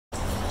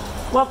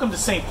Welcome to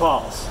St.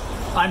 Paul's.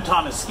 I'm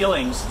Thomas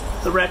Skillings,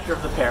 the rector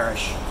of the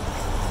parish.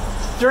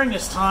 During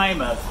this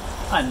time of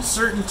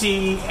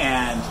uncertainty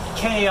and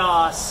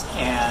chaos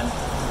and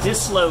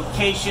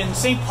dislocation,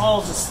 St.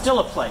 Paul's is still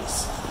a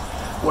place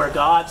where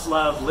God's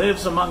love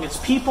lives among its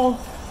people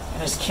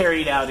and is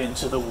carried out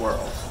into the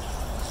world.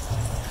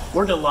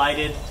 We're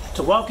delighted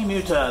to welcome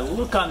you to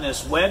look on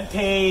this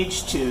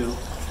webpage, to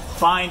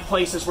find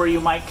places where you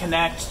might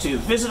connect, to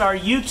visit our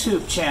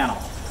YouTube channel,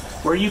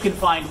 where you can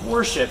find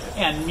worship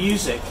and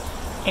music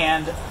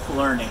and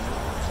learning.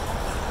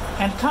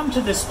 And come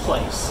to this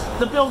place.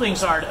 The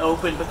buildings aren't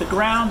open, but the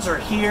grounds are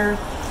here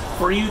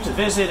for you to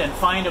visit and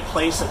find a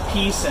place of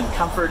peace and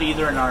comfort,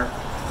 either in our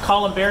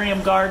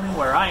columbarium garden,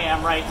 where I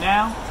am right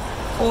now,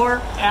 or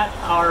at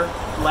our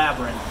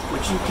labyrinth,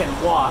 which you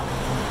can walk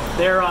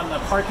there on the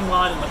parking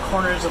lot in the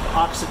corners of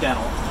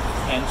Occidental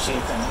and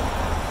Chapin.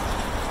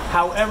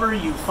 However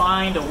you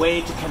find a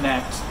way to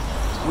connect,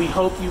 we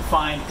hope you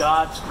find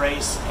God's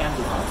grace and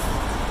love.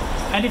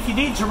 And if you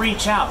need to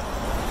reach out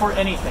for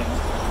anything,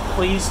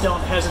 please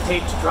don't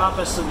hesitate to drop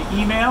us an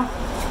email,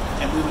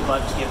 and we would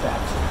love to get back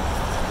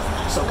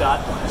to you. So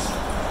God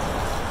bless.